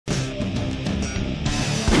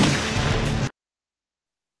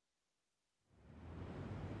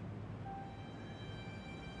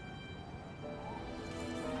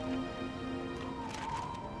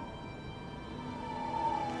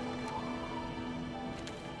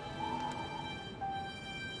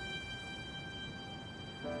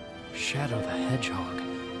Shadow the Hedgehog.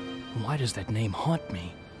 Why does that name haunt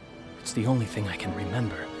me? It's the only thing I can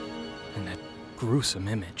remember. And that gruesome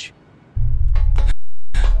image.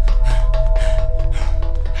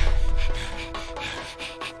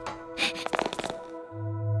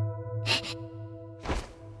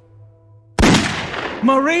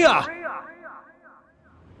 Maria!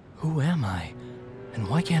 Who am I? And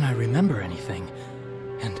why can't I remember anything?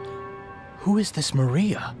 And who is this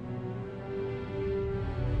Maria?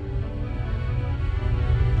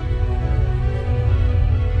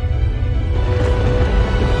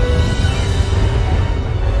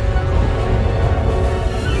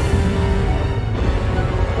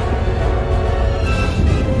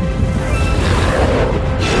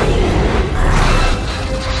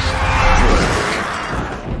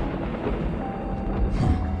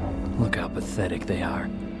 Look how pathetic they are.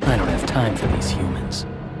 I don't have time for these humans.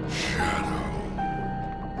 Shadow.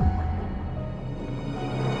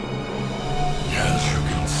 As you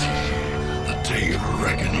can see, the day of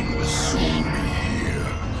reckoning will soon be here.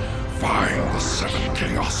 Find the 7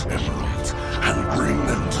 Chaos Emeralds and bring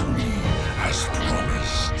them to me as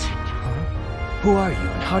promised. Huh? Who are you,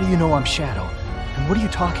 and how do you know I'm Shadow? And what are you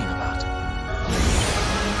talking about?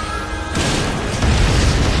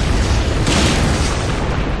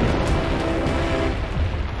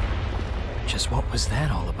 What was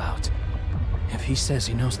that all about? If he says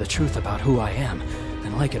he knows the truth about who I am,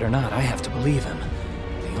 then like it or not, I have to believe him.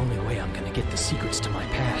 The only way I'm gonna get the secrets to my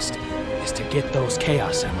past is to get those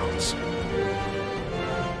Chaos Emeralds.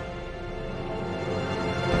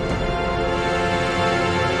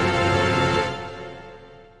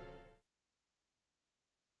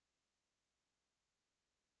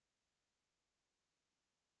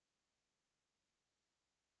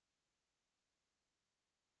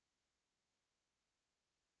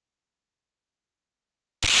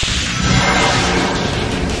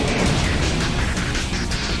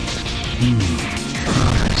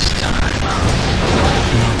 Promise time.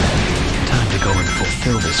 Well then, time to go and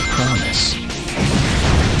fulfill this promise.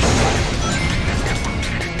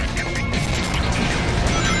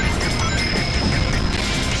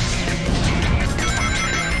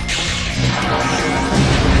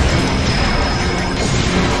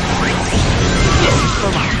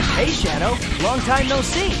 Hey Shadow, long time no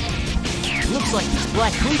see. Looks like these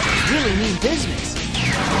black creatures really mean business.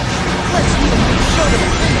 Let's see if we can show them a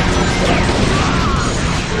thing.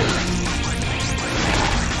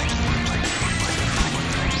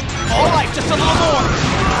 Alright, just a little more!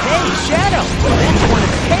 Hey, Shadow! That's one of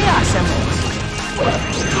the Chaos Emeralds!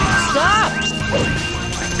 Stop!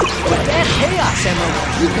 With that Chaos Emerald,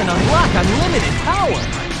 you can unlock unlimited power!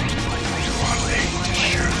 You are late,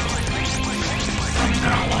 Shadow. From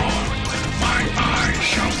now on, my eyes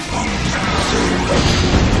shall follow you.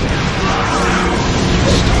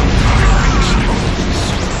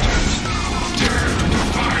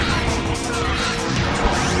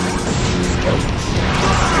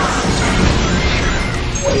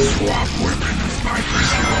 Swap weapons by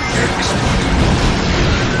pressing X button.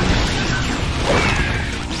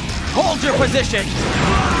 Hold your position!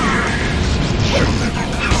 Show them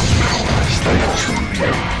how powerless they truly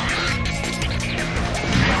are.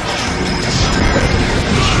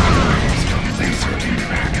 Laser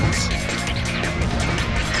impacts.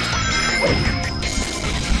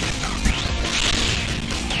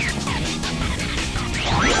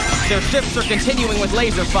 Their ships are continuing with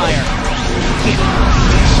laser fire.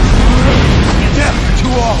 Death to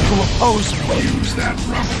all who oppose me! Use that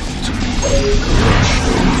rubble to crush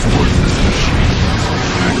those worthless machines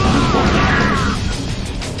and move on.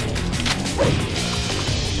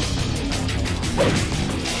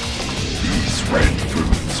 These red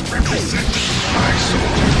fruits represent my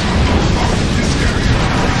soldiers on this area.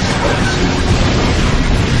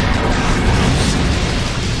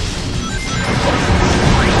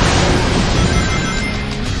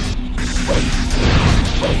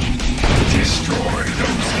 Destroy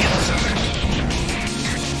those insolent.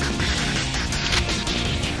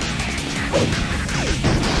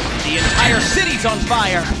 The entire city's on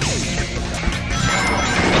fire!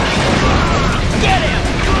 Get him!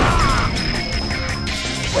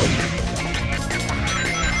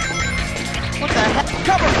 What the heck?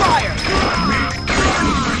 Cover fire! Make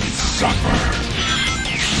humans suffer.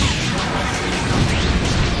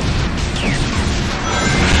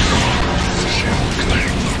 Shall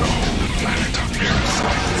cleanse the whole planet of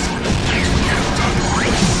parasites, as we have done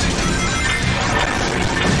with the city.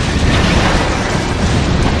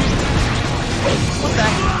 What the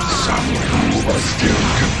heck?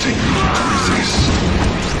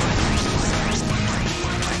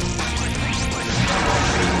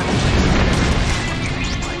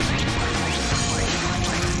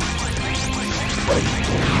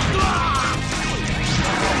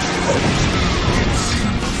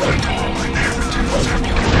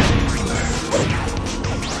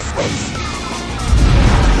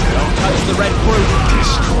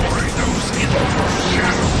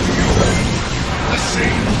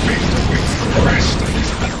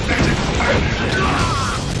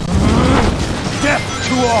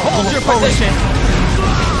 Hold your position!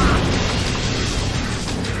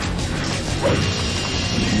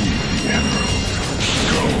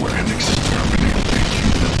 Go and exterminate the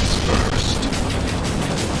humans first.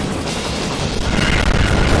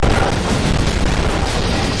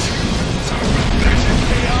 These humans are pathetic.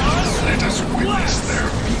 Let us witness their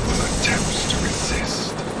feeble attempts to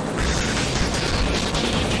resist.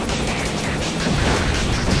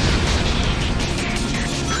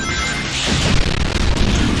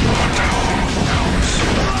 Do not harm our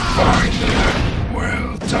soul. Find them.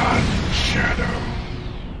 Well done, Shadow.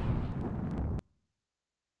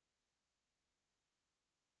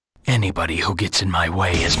 Anybody who gets in my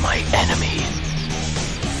way is my enemy.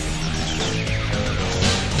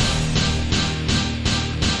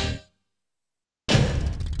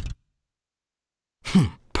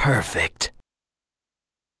 Perfect.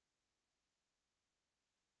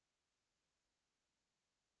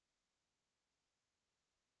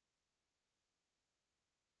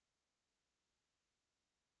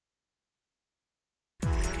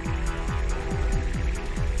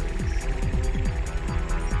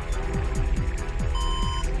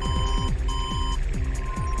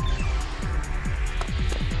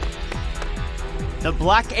 The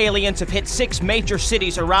Black Aliens have hit 6 major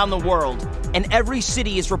cities around the world, and every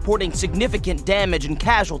city is reporting significant damage and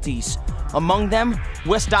casualties. Among them,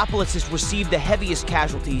 Westopolis has received the heaviest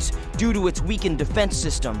casualties due to its weakened defense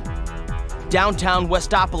system. Downtown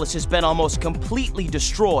Westopolis has been almost completely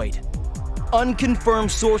destroyed.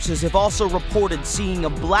 Unconfirmed sources have also reported seeing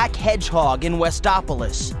a black hedgehog in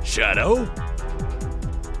Westopolis. Shadow?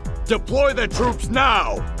 Deploy the troops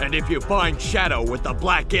now! And if you find Shadow with the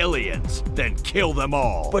Black Aliens, then kill them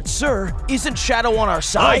all. But sir, isn't Shadow on our I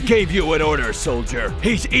side? gave you an order, soldier.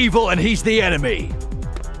 He's evil and he's the enemy.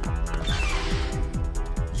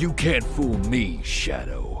 You can't fool me,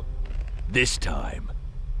 Shadow. This time,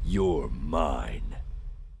 you're mine.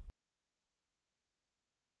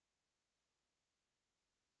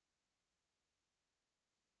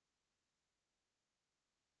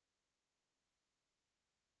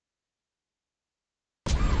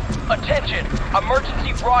 Attention!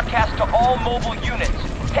 Emergency broadcast to all mobile units.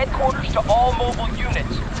 Headquarters to all mobile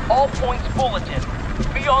units. All points bulletin.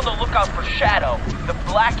 Be on the lookout for Shadow, the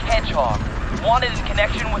Black Hedgehog. Wanted in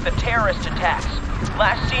connection with the terrorist attacks.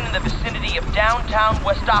 Last seen in the vicinity of downtown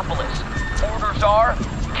Westopolis. Orders are,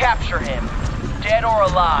 capture him. Dead or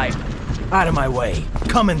alive. Out of my way.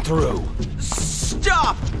 Coming through.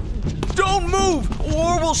 Stop! Don't move,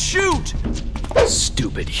 or we'll shoot!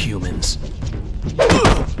 Stupid humans.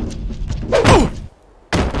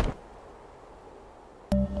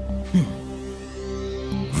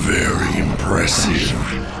 Very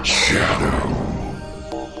impressive, Shadow.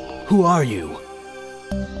 Who are you?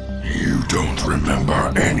 You don't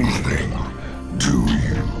remember anything, do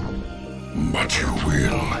you? But you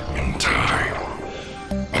will in time.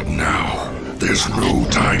 But now, there's no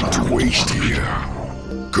time to waste here.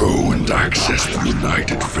 Go and access the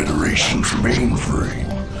United Federation's mainframe.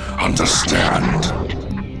 Understand?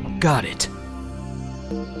 Got it.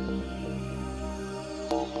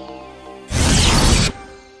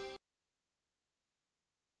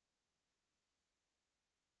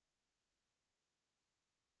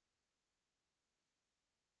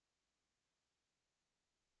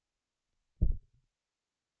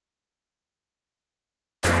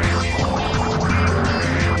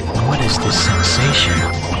 What is this sensation?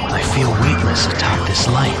 I feel weightless atop this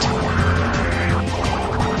light.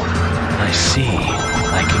 I see.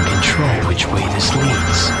 I can control which way this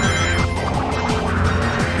leads.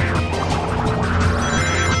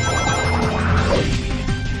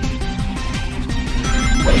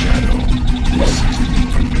 Shadow, this is the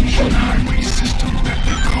information highway system that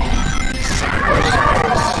they call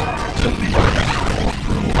cyberspace. The leader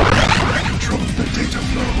controls the data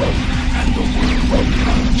flow, and the world will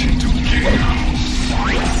plunge into chaos.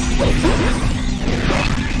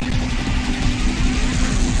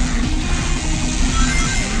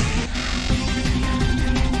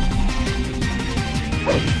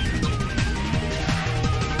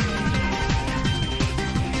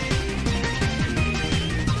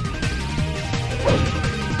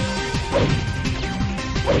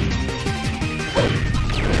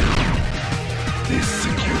 This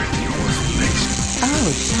security was placed.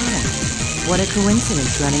 Oh, Shadow. What a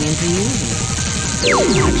coincidence running into you here.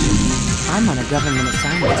 Actually, I'm on a government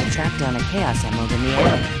assignment to track down a Chaos Emerald in the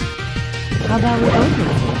area. How about we both look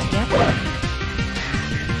for it together?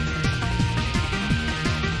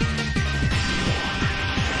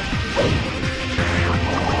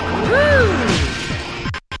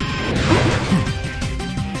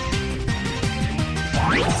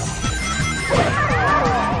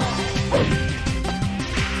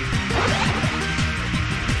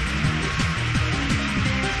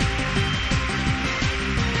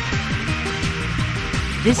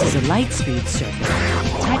 This is a light-speed circuit.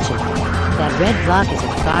 Touch it. That red block is a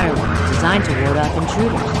firewall designed to ward off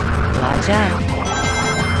intruders. Watch out.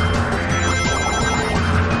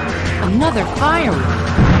 Another firewall.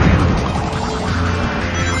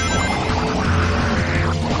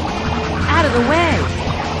 Out of the way.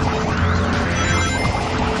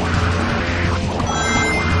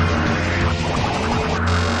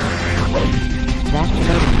 That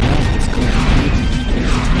floating lamp is called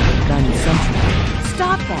gun central.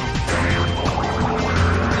 Stop that!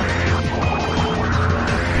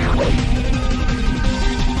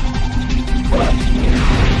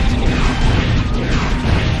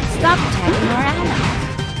 Stop attacking our allies!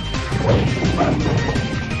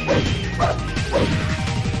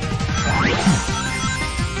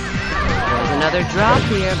 There's another drop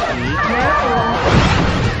here, be careful!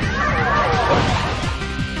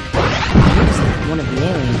 Looks like one of the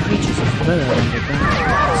alien creatures is burrowed underground,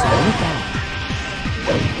 so look out.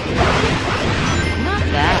 Not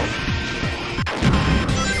that.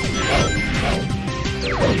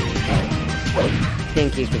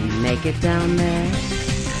 Think you can make it down there?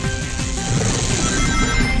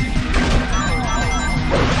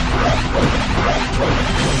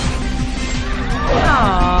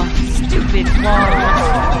 Aw, stupid walls.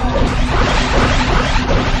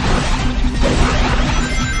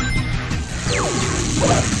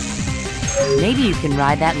 Maybe you can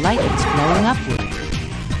ride that light that's flowing upward.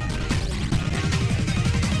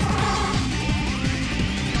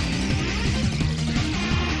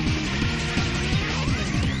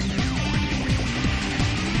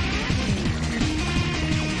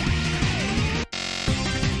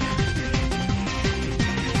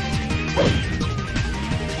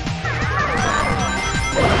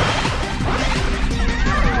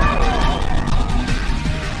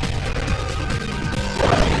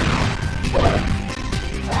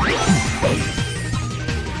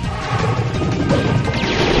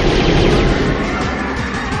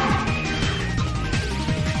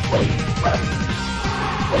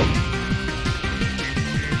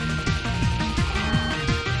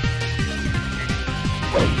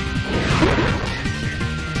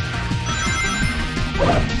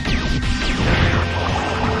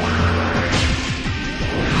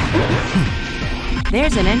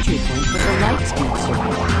 There's an entry point for the light speed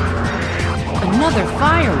circuit. Another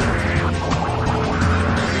firework.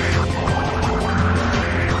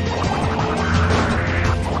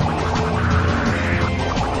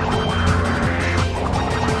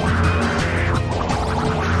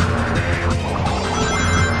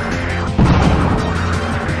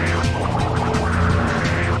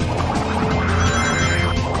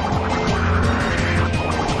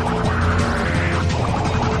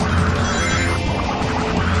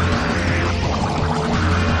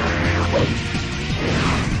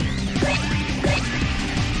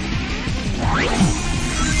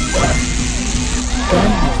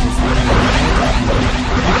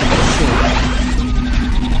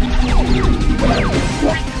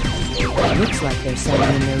 Looks like they're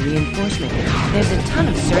sending in their reinforcement. There's a ton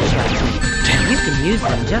of searchlights. You can use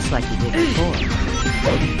them just like you did before.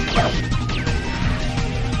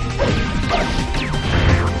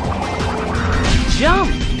 Jump!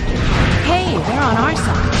 Hey, they're on our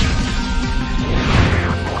side.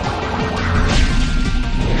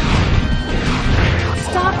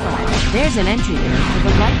 Stop that. There's an entry there for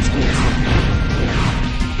the light speed circuit.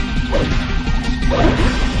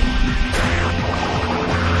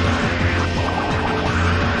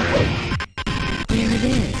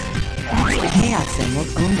 Chaos Emerald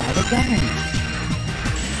owned by the government.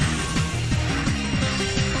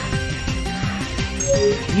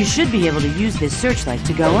 You should be able to use this searchlight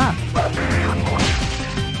to go up.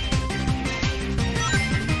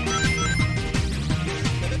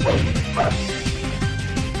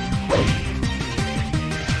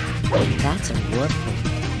 That's a warp hole.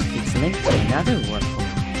 It's linked to another warp hole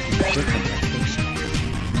in a different location.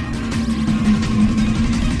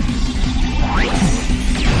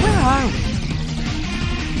 Where are we?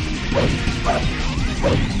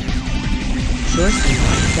 Sure seems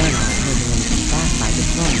like Stonewall is holding anything back by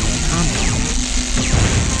deploying their combat.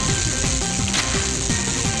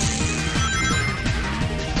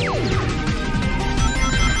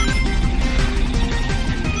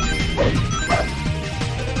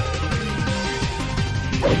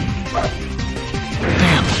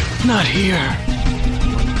 Damn, not here.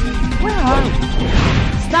 Where are we?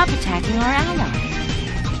 Stop attacking our allies.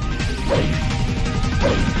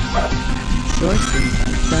 Sure seems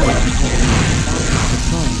like Stonewall is holding anything back by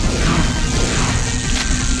deploying their combat.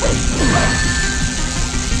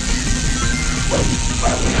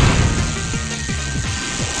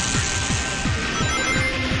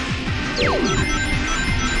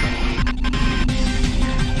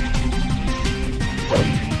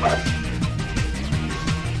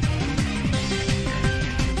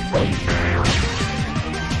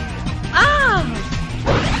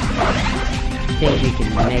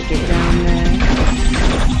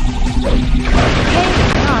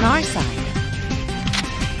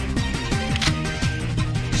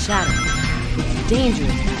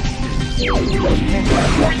 dangerous.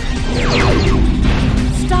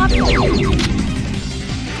 Stop it!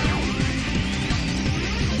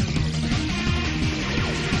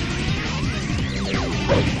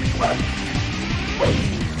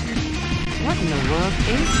 What in the world is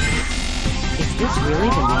this? Is this really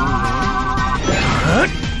the main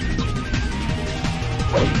room?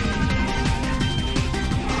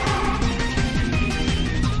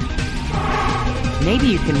 Maybe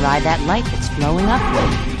you can ride that light that's flowing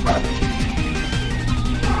upward.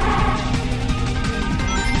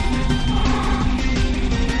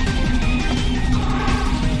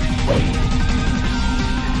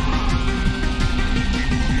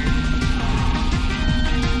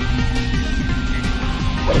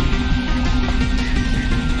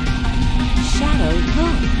 Shadow,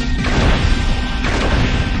 look.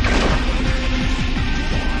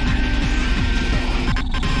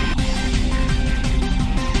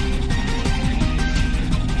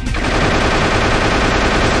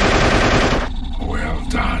 Well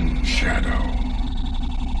done, Shadow.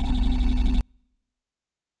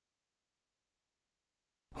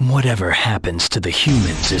 Whatever happens to the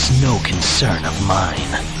humans is no concern of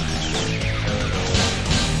mine.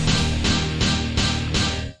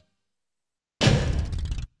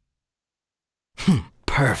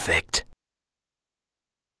 Perfect.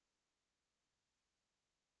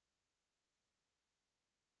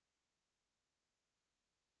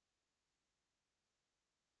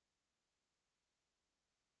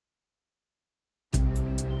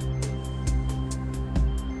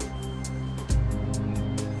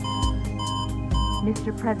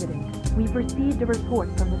 Mr. President, we've received a report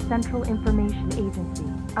from the Central Information Agency.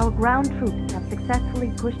 Our ground troops have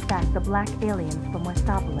successfully pushed back the black aliens from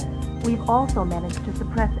Westopolis. We've also managed to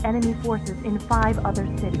suppress enemy forces in 5 other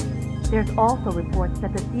cities. There's also reports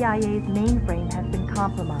that the CIA's mainframe has been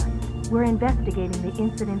compromised. We're investigating the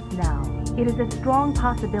incidents now. It is a strong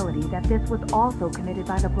possibility that this was also committed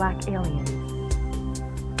by the black aliens.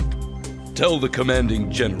 Tell the commanding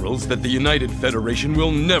generals that the United Federation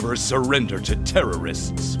will never surrender to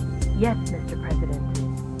terrorists. Yes, Mr. President.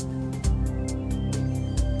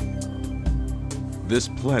 This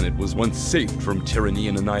planet was once saved from tyranny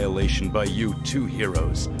and annihilation by you 2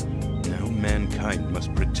 heroes. Now mankind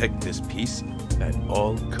must protect this peace at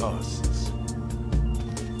all costs.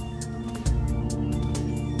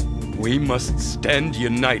 We must stand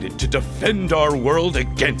united to defend our world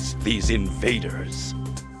against these invaders.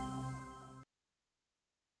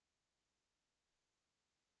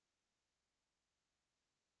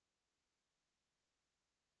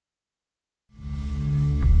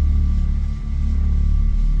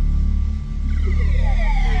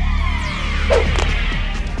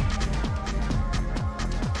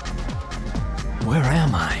 Where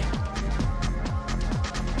am I?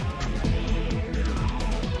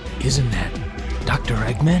 Isn't that Dr.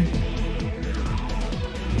 Eggman?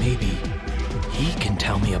 Maybe he can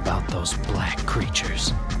tell me about those black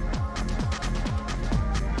creatures.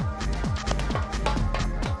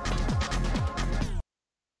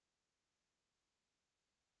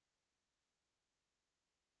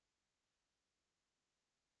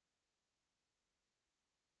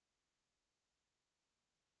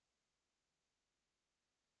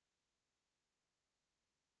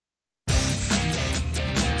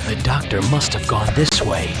 The doctor must have gone this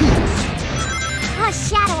way. Oh,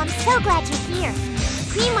 Shadow, I'm so glad you're here.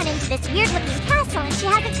 Queen went into this weird-looking castle and she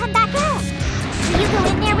hasn't come back out. Will you go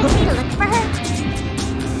in there with me to look for her?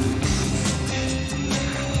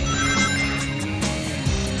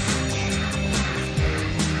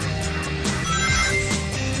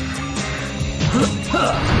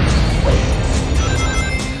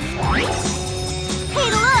 Hey,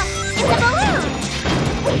 look! It's a balloon!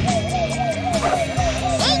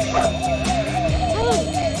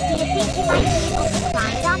 Do you think you might be able to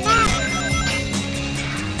climb on that?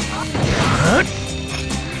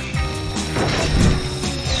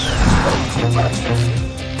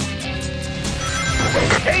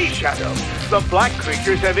 Hey, Shadow! The black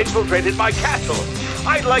creatures have infiltrated my castle.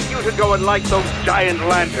 I'd like you to go and light those giant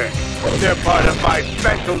lanterns. They're part of my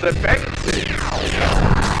special defenses.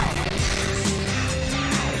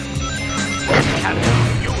 Can't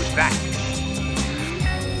use that.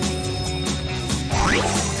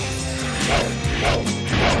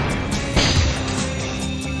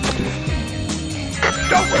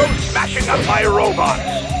 Don't go smashing up my robots!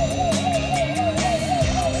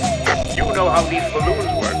 You know how these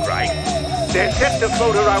balloons work, right? They're set to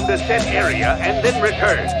float around a set area and then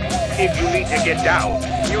return. If you need to get down,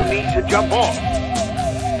 you need to jump off.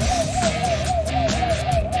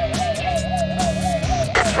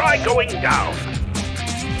 Try going down.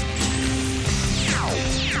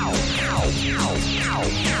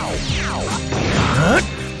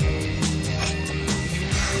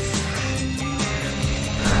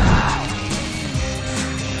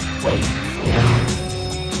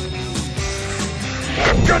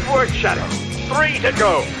 Good work, Shadow. 3 to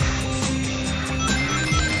go.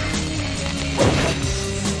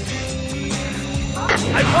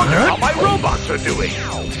 I wonder how my robots are doing.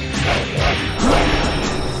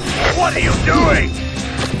 What are you doing?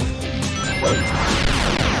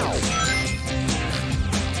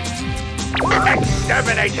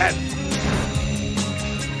 Exterminate them!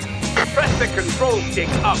 Press the control stick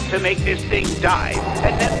up to make this thing dive,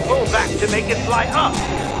 and then pull back to make it fly up.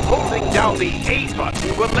 Holding down the A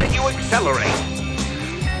button will let you accelerate.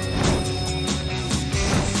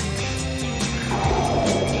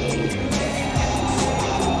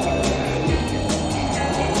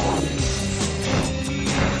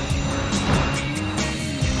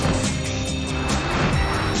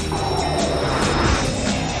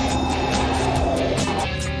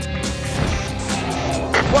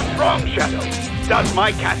 What's wrong, Shadow? Does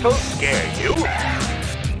my castle scare you?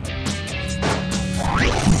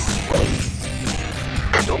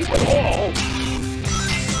 Don't fall!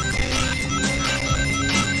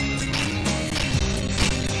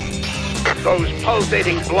 Those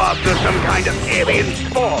pulsating blobs are some kind of alien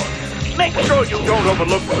spawn. Make sure you don't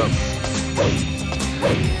overlook them.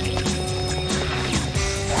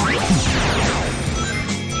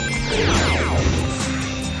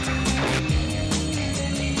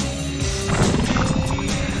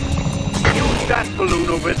 Use that balloon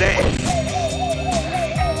over there.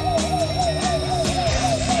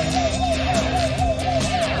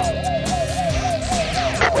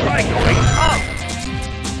 Try going up.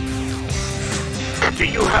 Do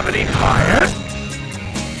you have any fire?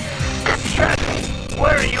 Shadow,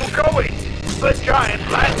 where are you going? The giant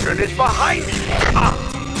lantern is behind you. Ah,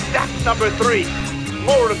 that's number 3.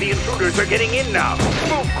 More of the intruders are getting in now.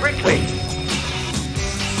 Move quickly.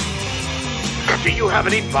 Do you have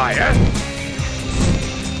any fire?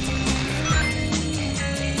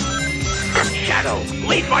 Shadow,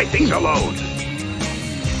 leave my things alone.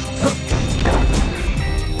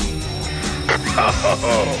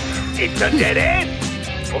 Oh, it's a dead end?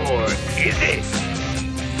 Or is it?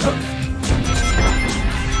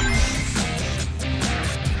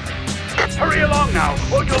 Hurry along now,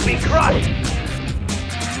 or you'll be crushed!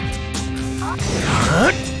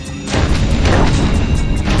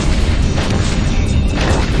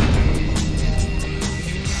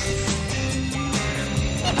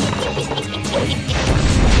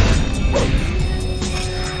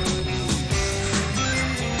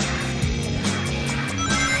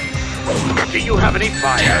 Do you have any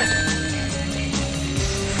fire?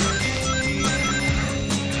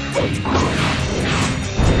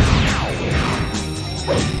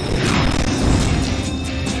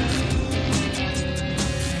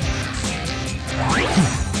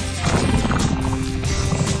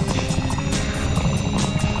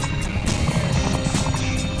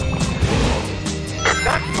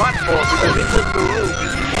 That platform is the room.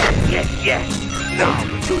 Yes. Now,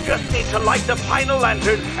 you just need to light the final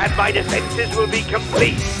lantern and my defenses will be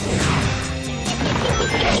complete.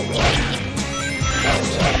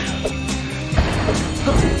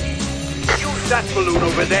 Use that balloon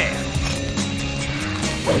over there.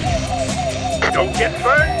 Don't get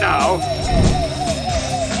burned now.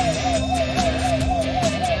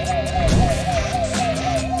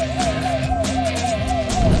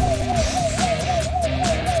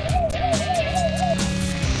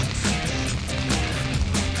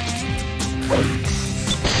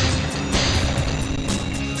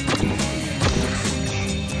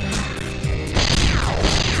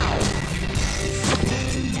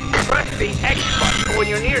 Press the X button when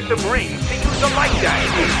you're near some rings to use the light dash.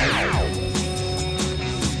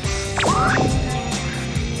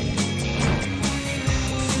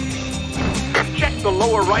 Check the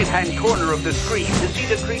lower right-hand corner of the screen to see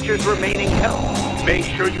the creature's remaining health. Make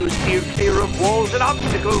sure you steer clear of walls and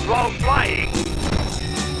obstacles while flying.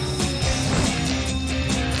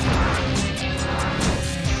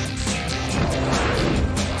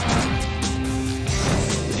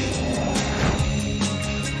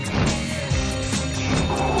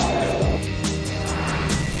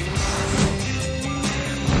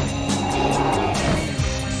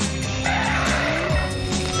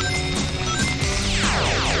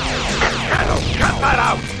 Cut that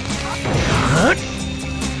out!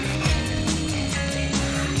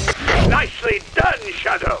 Nicely done,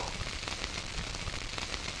 Shadow!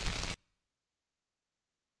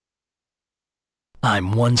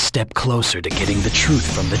 I'm one step closer to getting the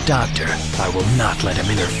truth from the doctor. I will not let him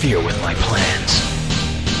interfere with my plans.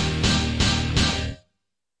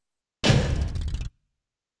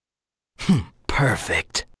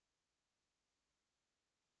 Perfect.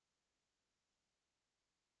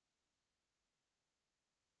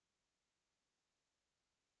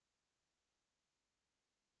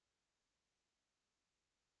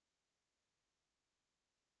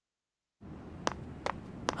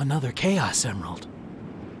 Another Chaos Emerald.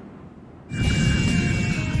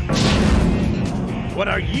 What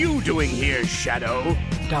are you doing here, Shadow?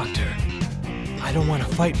 Doctor, I don't want to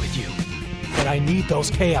fight with you, but I need those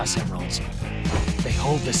Chaos Emeralds. They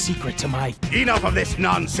hold the secret to my... Enough of this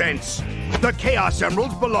nonsense! The Chaos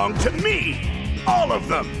Emeralds belong to me! All of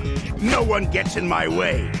them! No one gets in my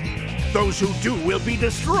way. Those who do will be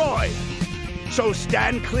destroyed. So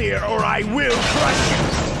stand clear or I will crush you!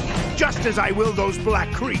 Just as I will those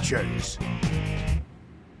black creatures.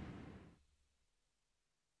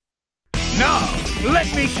 Now, let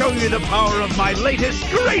me show you the power of my latest,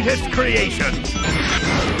 greatest creation!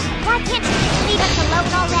 Why can't you just leave us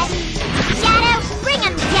alone already? Shadow, bring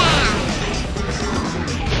him down!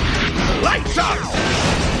 Lights up!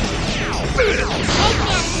 Eggman to the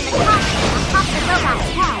costume on top of the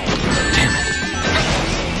robot's head.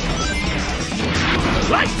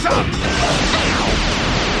 Lights up!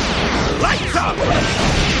 Lights up!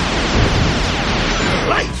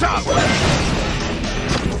 Lights up!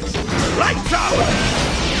 Lights up!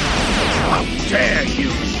 How dare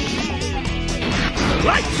you!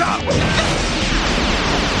 Lights up!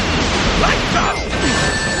 Lights up!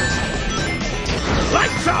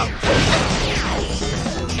 Lights up!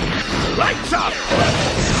 Lights up!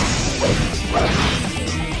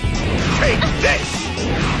 Take this!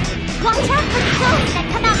 Watch out for the clothes that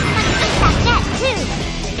come out from underneath that net, too!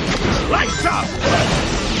 Lights up!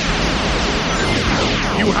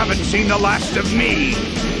 You haven't seen the last of me!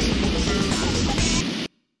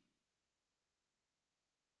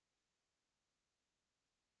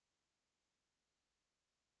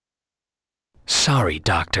 Sorry,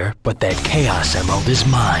 Doctor, but that Chaos Emerald is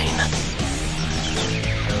mine.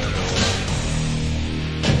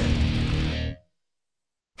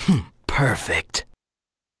 Perfect.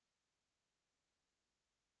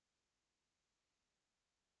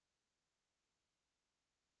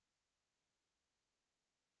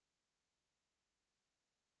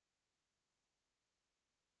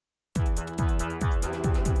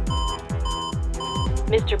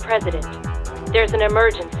 Mr. President, there's an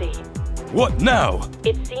emergency. What now?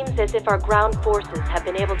 It seems as if our ground forces have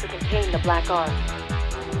been able to contain the Black Arms.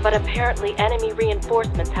 But apparently enemy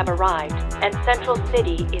reinforcements have arrived, and Central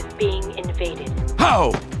City is being invaded.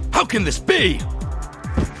 How? How can this be?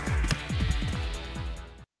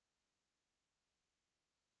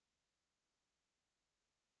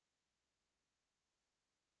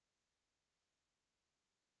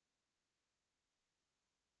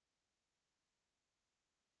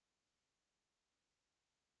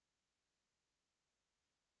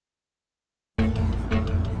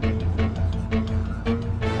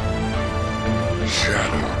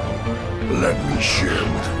 Let me share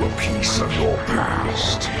with you a piece of your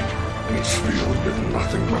past. It's filled with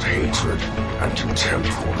nothing but hatred and contempt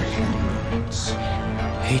for the humans.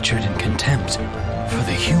 Hatred and contempt for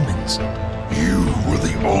the humans? You were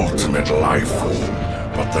the ultimate life form,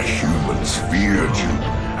 but the humans feared you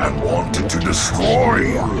and wanted to destroy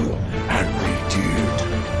you. And they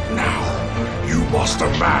did. Now, you must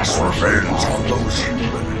amass revenge on those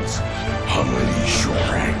humans. Unleash your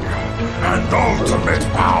anger and ultimate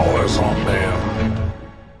powers on them.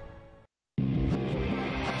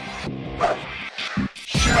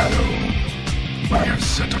 Shadow, I have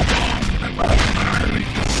set a bomb that will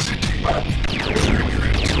annihilate the city. Trigger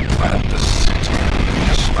it, and the city will be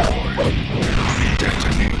destroyed.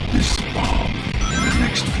 Detonate this bomb in the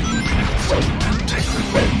next few minutes and take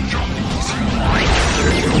revenge on these humans.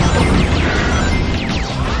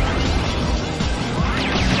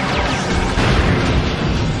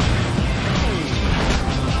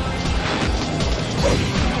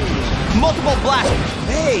 Multiple blasts!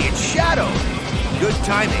 Hey, it's Shadow! Good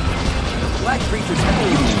timing. The black creatures have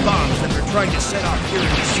huge bombs that they're trying to set off here in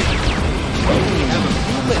the city. We only have a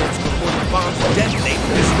few minutes before the bombs detonate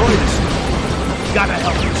and destroy the city. Gotta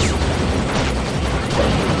help us.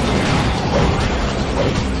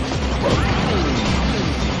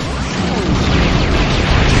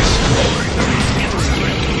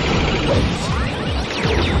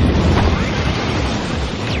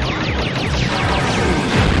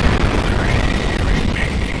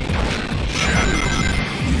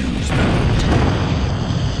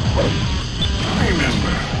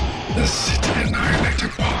 The city annihilator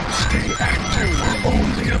bombs stay active for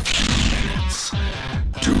only a few minutes.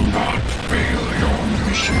 Do not fail your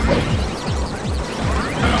mission.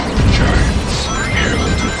 Our giants,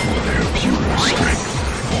 heralded for their pure strength,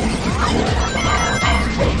 form the core of our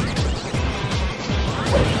army.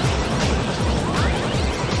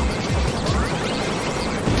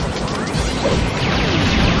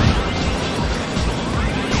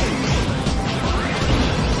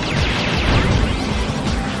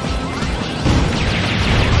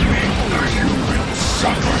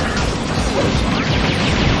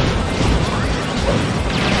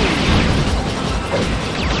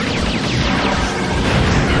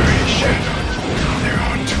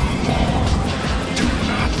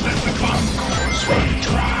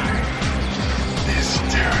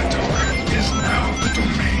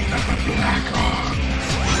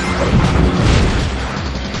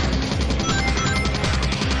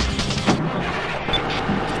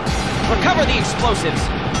 Recover the explosives!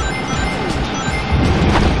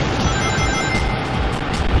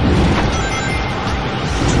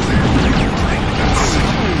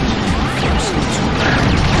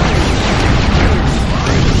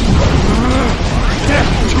 Death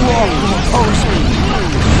to all who oppose me!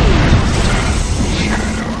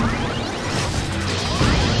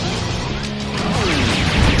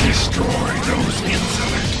 Destroy those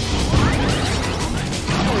insolent.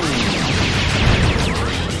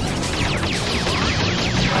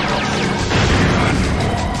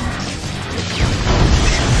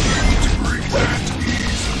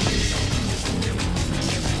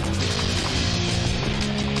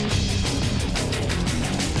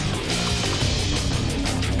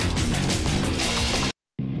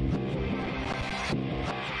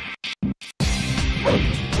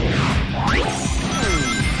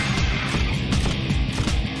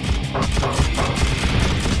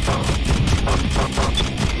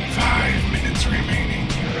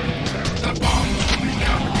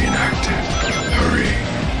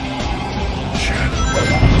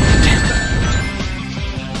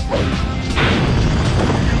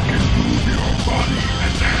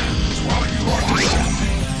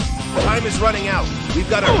 Time is running out. We've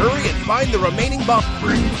got to hurry and find the remaining bomb.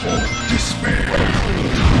 Bring forth despair.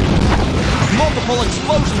 Multiple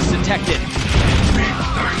explosions detected. Make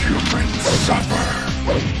the humans suffer.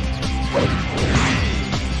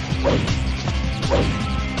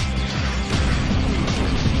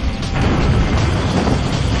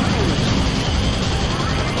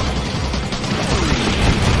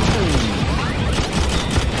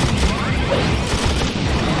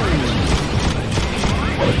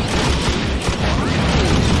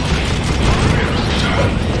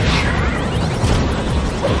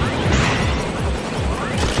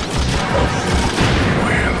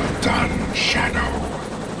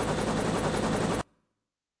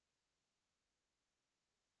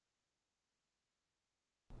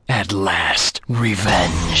 At last,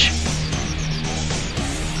 revenge.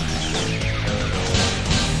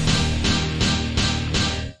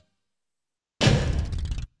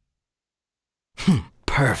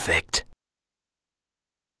 Perfect.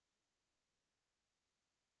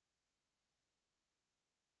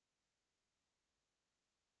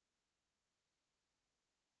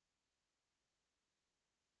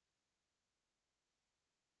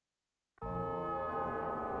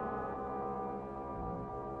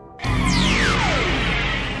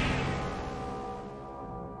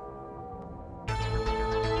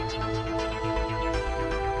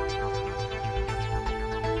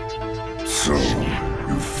 So,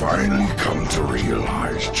 you finally come to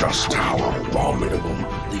realize just how abominable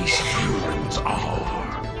these humans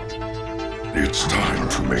are. It's time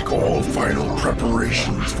to make all final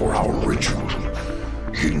preparations for our ritual.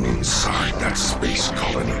 Hidden inside that space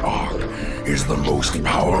colony ark is the most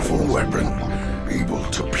powerful weapon, able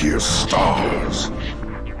to pierce stars.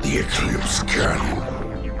 The Eclipse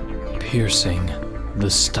Cannon. Piercing the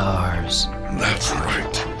stars. That's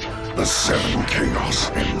right. The 7 Chaos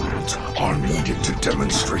Emeralds are needed to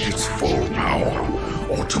demonstrate its full power,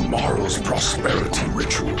 or tomorrow's prosperity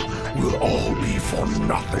ritual will all be for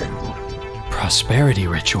nothing. Prosperity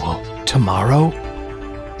ritual? Tomorrow?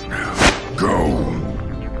 Now, go!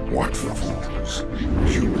 What fools.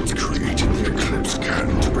 Humans created the Eclipse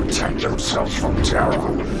Cannon to protect themselves from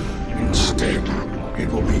terror. Instead, it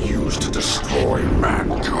will be used to destroy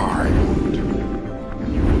mankind.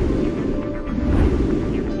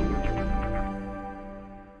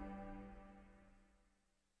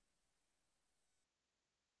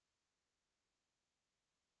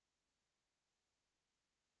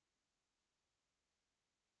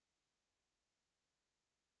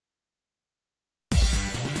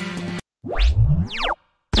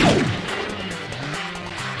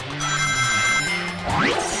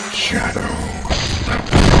 Shadow, the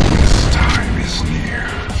promised time is near.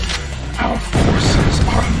 Our forces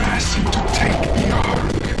are amassing to take the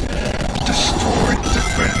Ark. Destroy the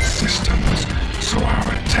defense systems so our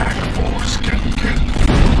attack force can get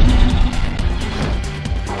through.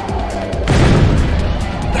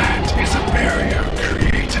 That is a barrier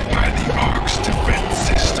created by the Ark's defense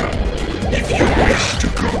system. If you wish to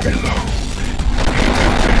go below, the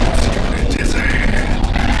defense unit is ahead.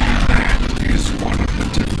 That is one of the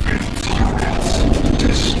defense units.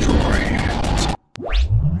 Destroy it.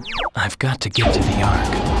 I've got to get to the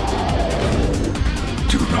Ark.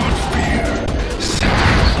 Do not fear.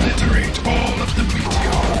 Simply obliterate all of the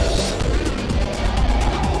meteors.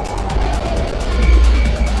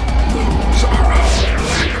 Those are our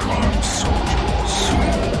black-armed soldiers.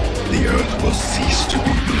 Soon, the Earth will cease to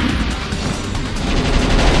be blue.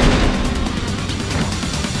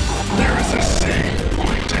 There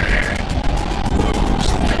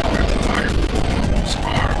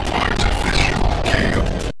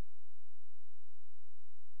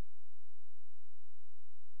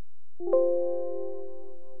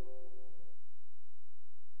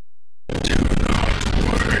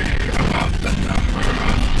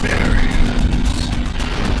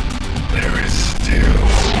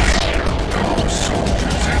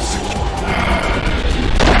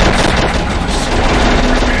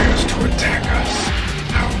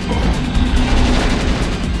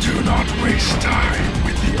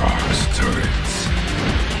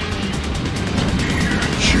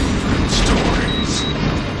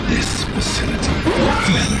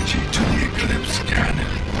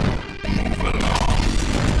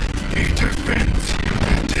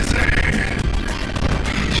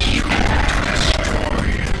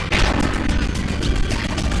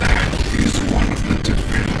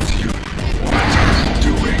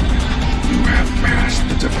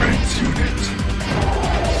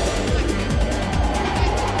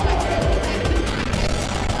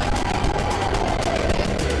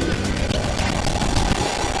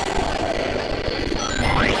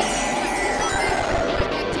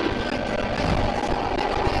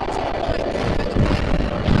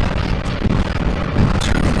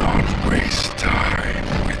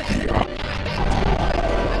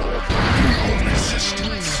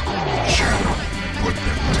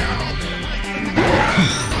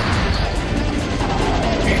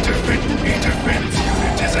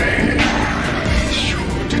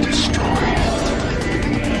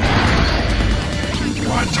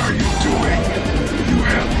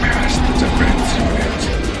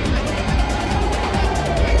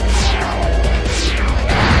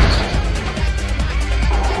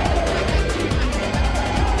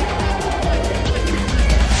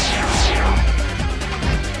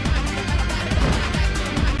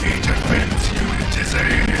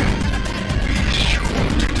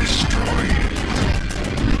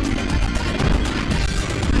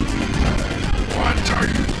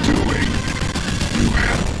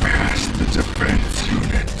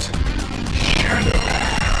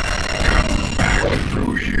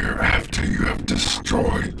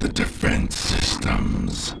destroyed the defense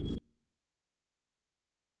systems.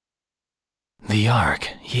 The Ark,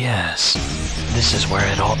 yes. This is where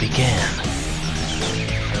it all began.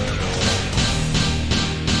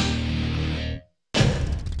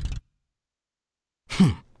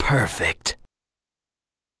 Perfect.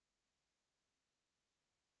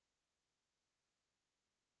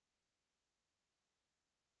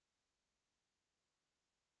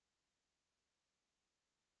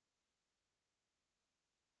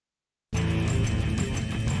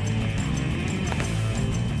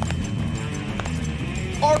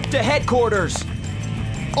 Ark to headquarters!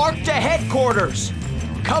 Ark to headquarters!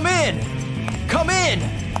 Come in! Come in!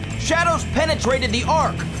 Shadow's penetrated the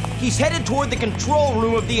Ark. He's headed toward the control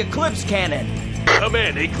room of the Eclipse Cannon. Come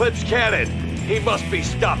in, Eclipse Cannon. He must be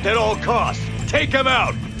stopped at all costs. Take him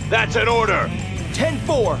out. That's an order.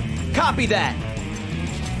 10-4. Copy that.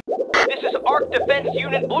 This is Ark Defense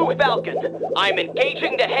Unit Blue Falcon. I'm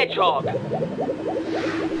engaging the Hedgehog.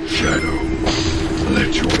 Shadow,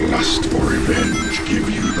 let your lust for revenge give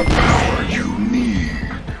you the power you need.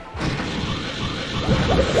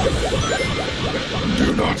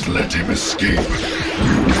 Do not let him escape.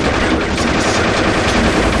 Use the pillars and set him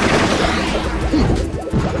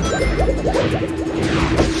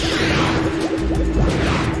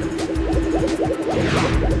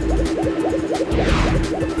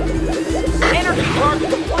Energy charge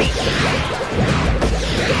complete.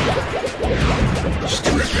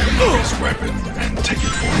 Strip him of his weapon and take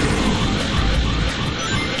it for you.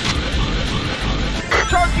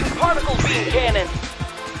 Charging particle beam cannon.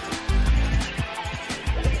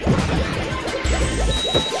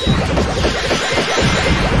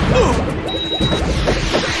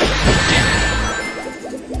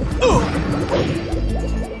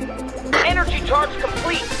 Energy charge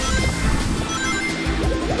complete.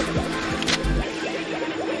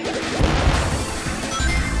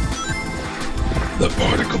 The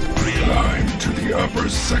particle climb to the upper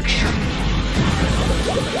section.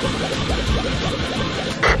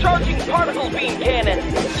 Charging particle beam cannon.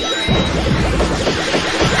 This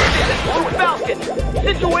is Blue Falcon.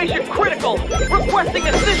 Situation critical. Requesting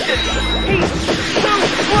assistance. He's too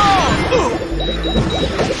strong.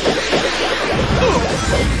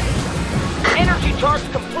 Energy charge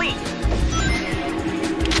complete.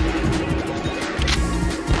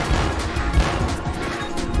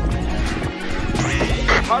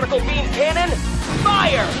 Particle beam cannon,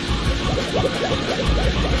 fire!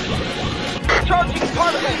 Charging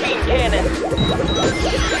particle beam cannon.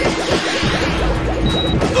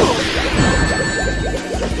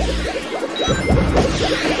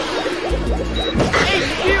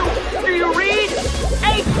 HQ, do you read?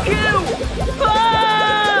 HQ!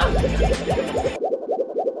 Ah!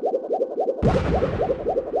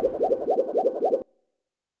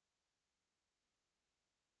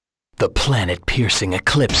 The planet-piercing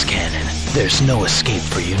Eclipse Cannon. There's no escape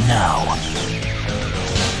for you now.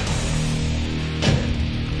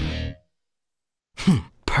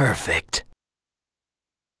 Perfect.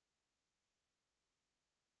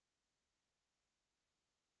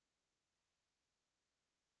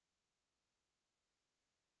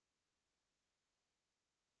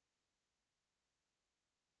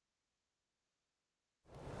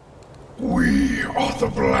 We are the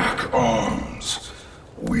Black Arms.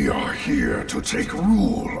 We are here to take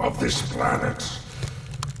rule of this planet.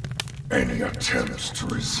 Any attempts to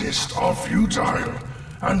resist are futile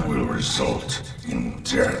and will result in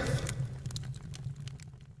death.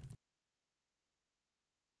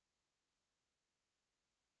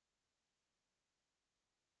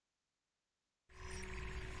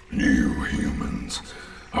 You humans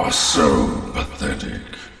are so pathetic.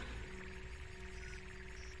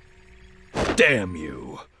 Damn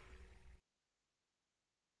you.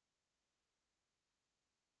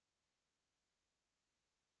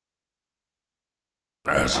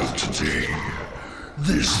 As of today,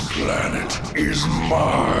 this planet is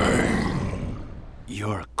mine.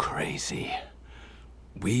 You're crazy.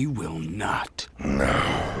 We will not.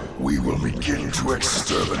 Now, we will begin to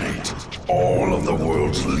exterminate all of the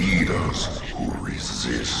world's leaders who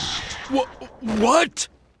resist. What?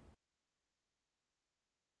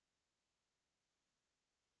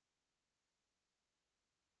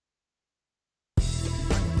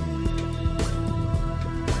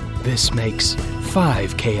 This makes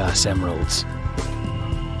 5 Chaos Emeralds.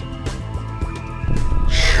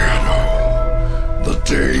 Shadow, the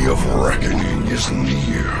day of reckoning is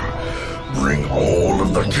near. Bring all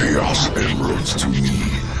of the Chaos Emeralds to me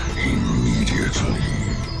immediately.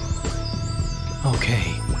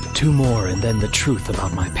 Okay, 2 more and then the truth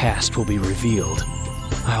about my past will be revealed.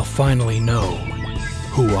 I'll finally know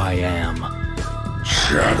who I am.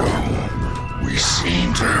 Shadow, we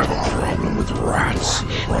seem to have a problem with rats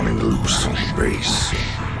running loose on base.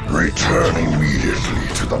 Return immediately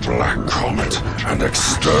to the Black Comet and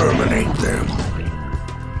exterminate them.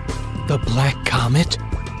 The Black Comet?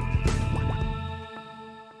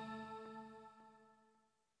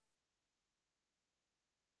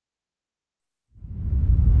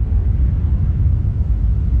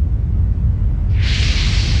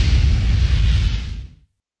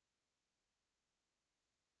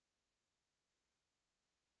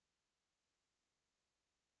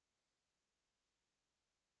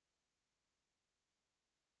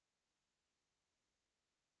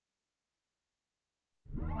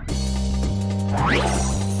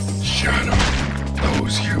 Shadow,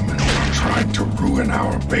 those humans are trying to ruin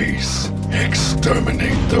our base.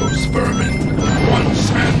 Exterminate those vermin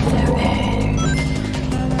once and for all.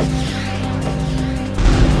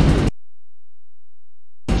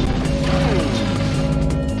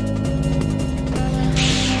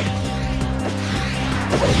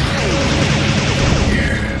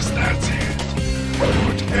 Yes, that's it.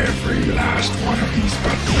 Put every last one of these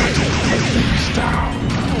pathetic things down.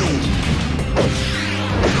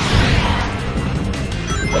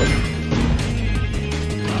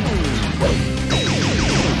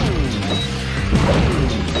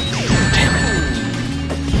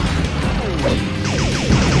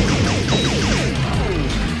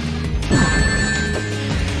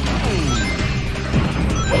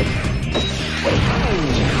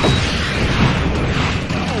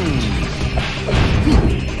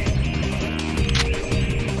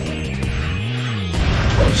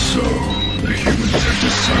 So, the humans have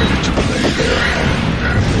decided to play their hand,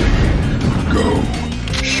 have they? Go,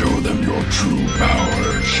 show them your true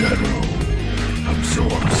power, Shadow.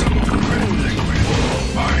 Absorb some of the red liquid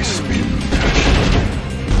by spin passion.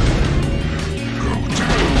 Go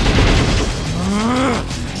down.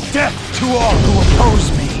 Death to all who oppose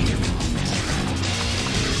me!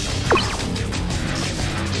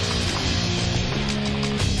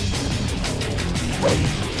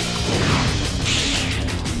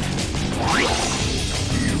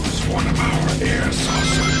 Use one of our air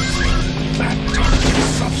saucers. That toxic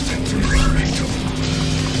substance is fatal.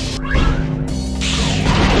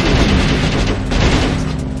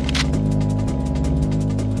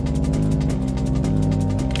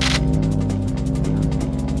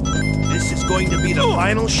 This is going to be the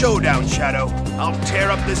final showdown, Shadow. I'll tear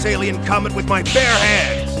up this alien comet with my bare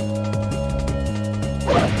hands.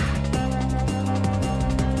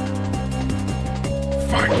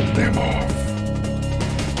 Fight them off.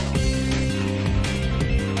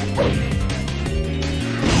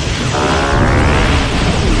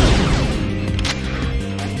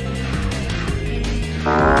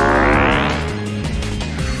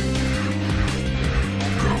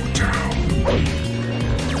 Go down.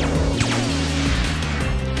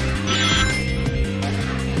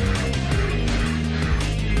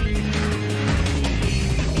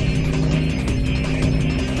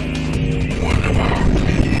 One of our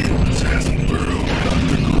minions has burrowed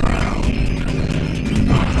underground. Do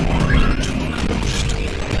not wander too close to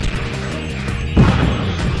it.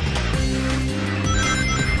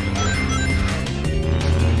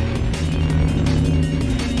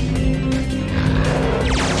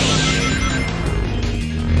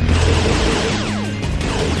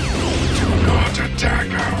 Do not attack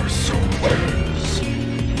our soldiers.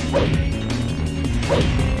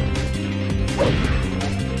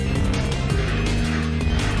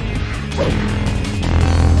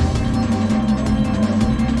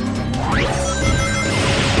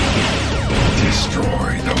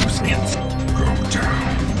 Destroy those Go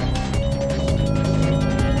down.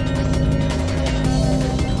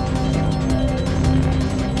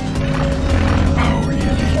 Our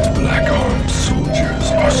elite black-armed soldiers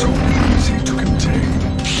are so easy to contain.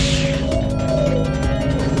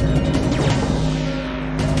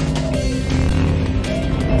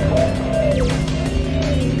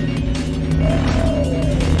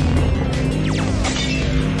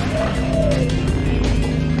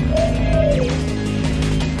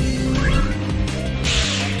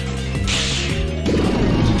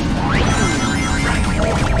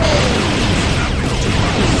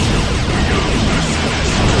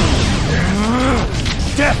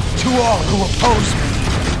 Death to all who oppose me!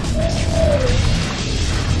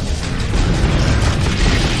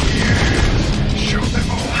 Show them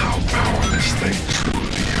all how powerless they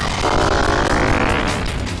truly are.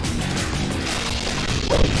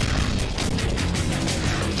 Go on.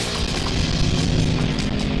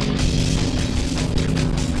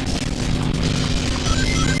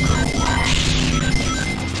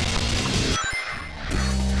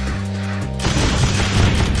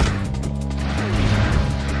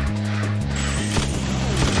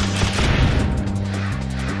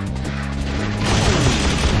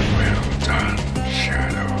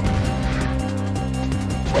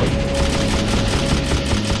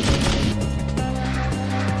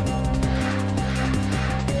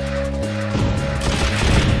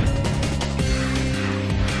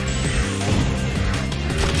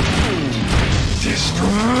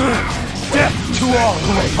 Death to all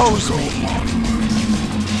who oppose me!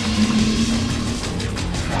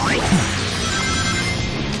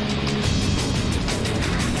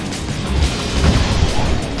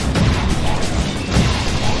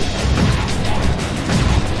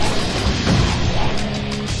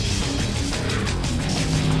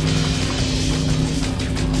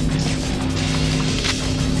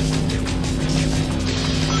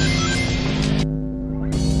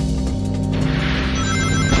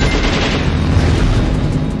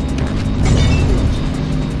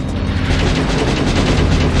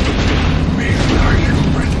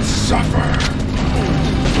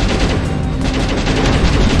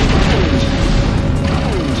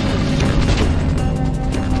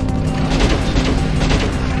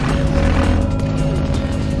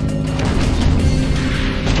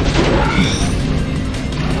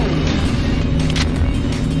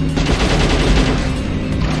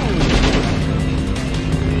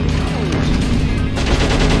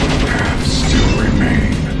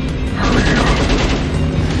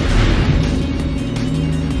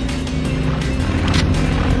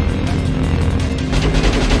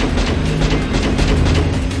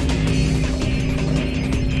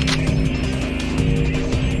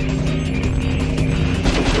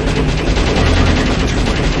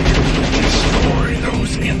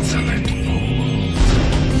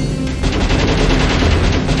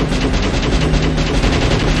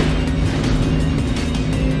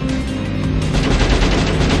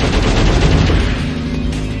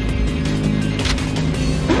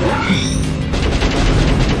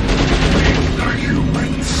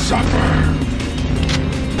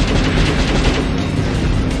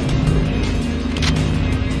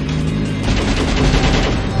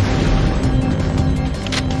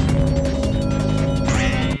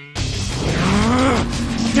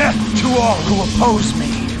 all who oppose me.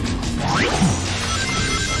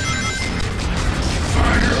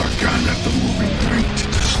 Fire a gun at the moving plate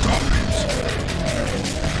to stop it.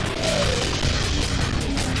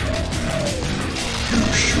 You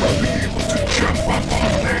should be able to jump up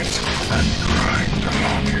on that and grind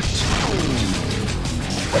along it.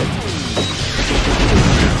 Well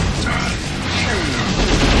done.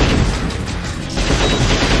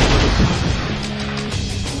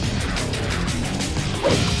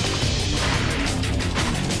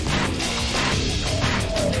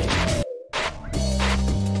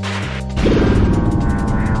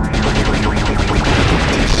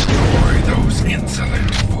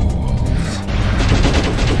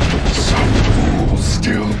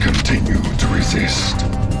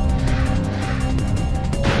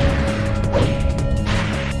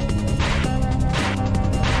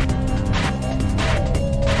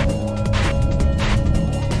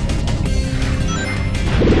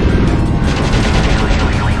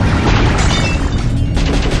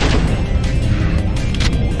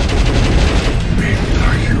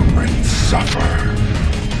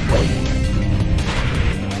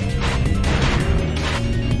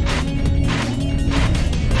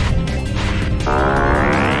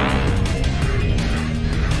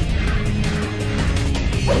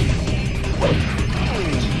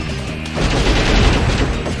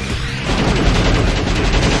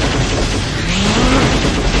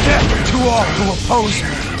 Who oppose me.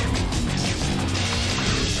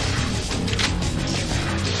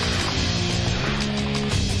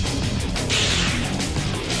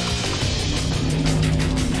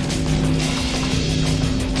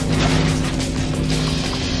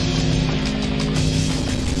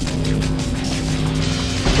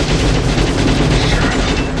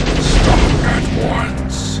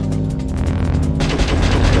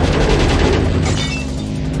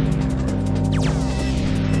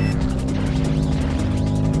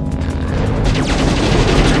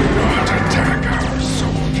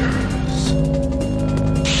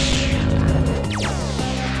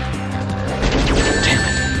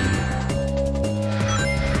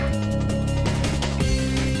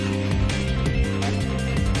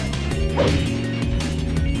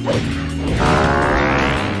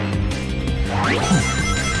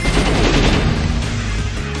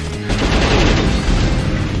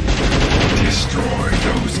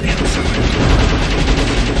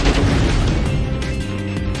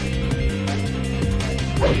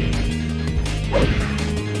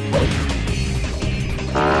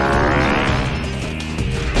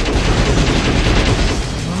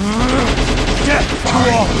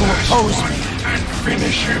 And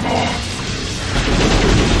finish him off.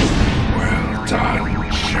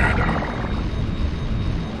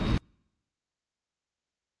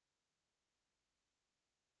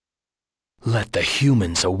 Let the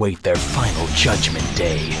humans await their final judgment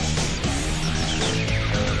day.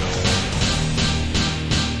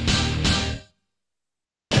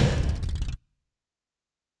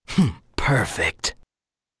 Perfect.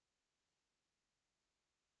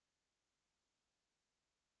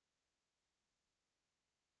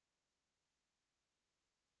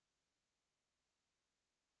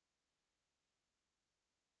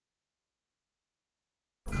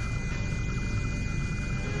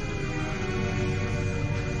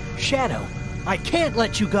 Shadow, I can't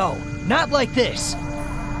let you go. Not like this.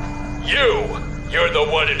 You're the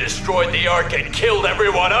one who destroyed the Ark and killed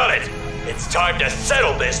everyone on it. It's time to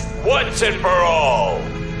settle this once and for all.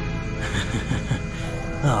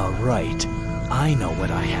 All right. I know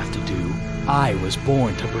what I have to do. I was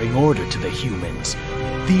born to bring order to the humans.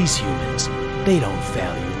 These humans, they don't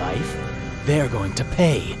value life. They're going to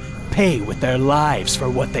pay with their lives for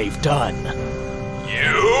what they've done.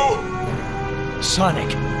 You?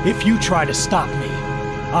 Sonic, if you try to stop me,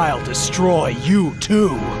 I'll destroy you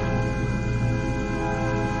too.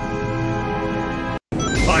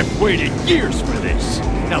 I've waited years for this.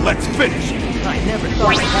 Now let's finish it. I never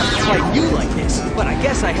thought I'd have to fight you like this, but I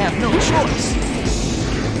guess I have no choice.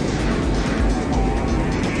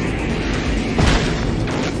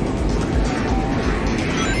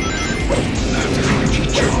 That energy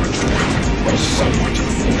charged weapon was somewhat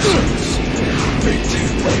useless. They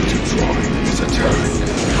tend to drive his attack.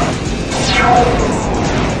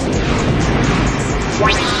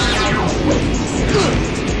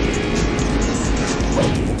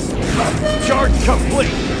 Charge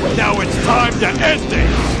complete. Now it's time to end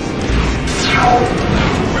this.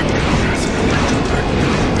 Weapon has an electromagnetic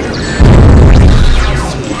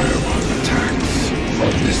fireball attacks.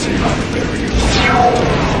 Missing the barrier.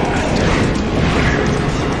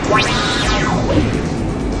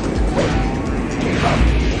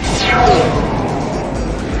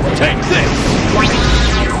 Take this!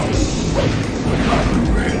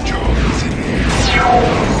 Hedgehog is in here.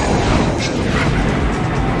 Use the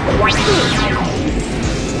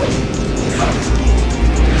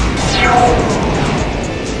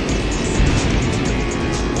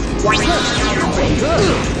Pretty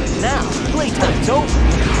good. Now, playtime's over.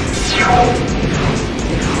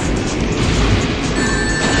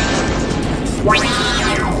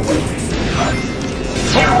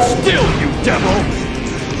 Hold still, you devil!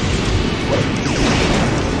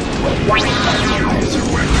 laser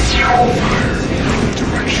weapon fire in the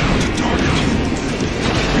direction to target.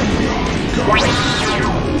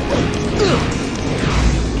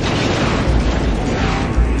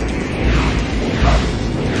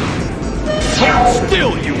 Hold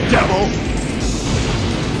still, you devil!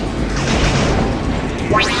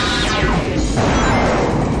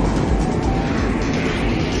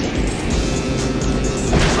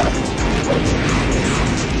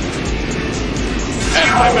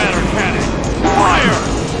 Antimatter cannon! Fire!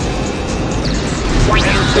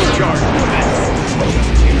 Energy charge commenced.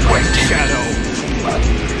 Wait, Shadow!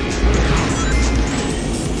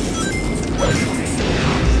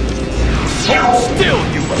 Hold still,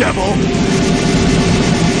 you devil!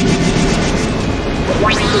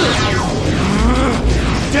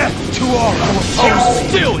 Death to all! Hold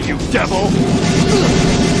still, you devil!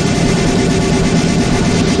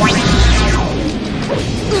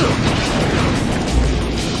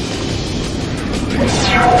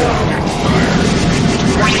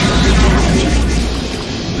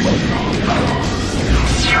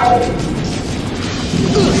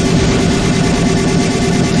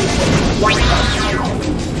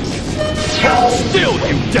 Hold still,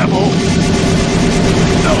 you devil!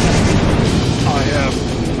 No! I have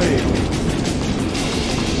failed.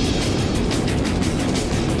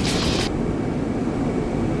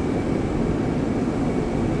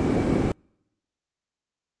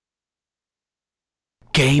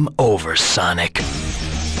 Game over, Sonic.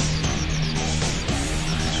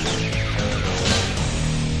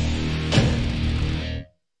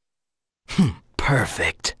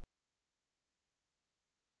 Perfect.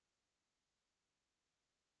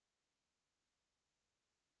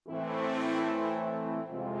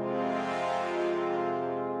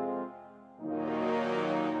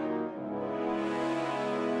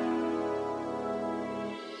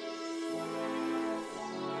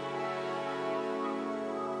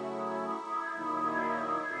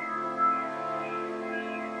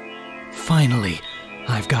 Finally,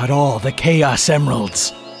 I've got all the Chaos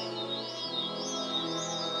Emeralds.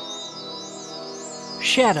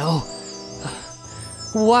 Shadow,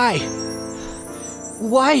 why?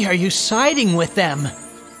 Why are you siding with them?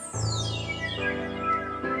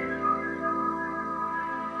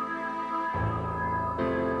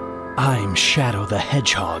 I'm Shadow the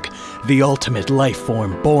Hedgehog, the ultimate life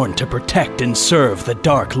form born to protect and serve the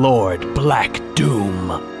Dark Lord, Black Doom.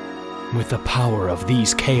 With the power of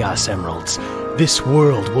these Chaos Emeralds, this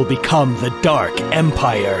world will become the Dark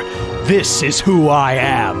Empire. This is who I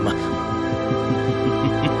am.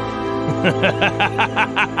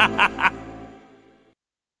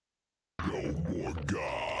 No more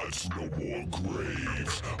gods, no more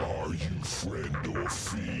graves. Are you friend or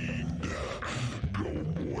fiend? No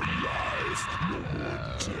more life, no more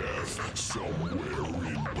death. Somewhere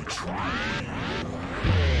in between.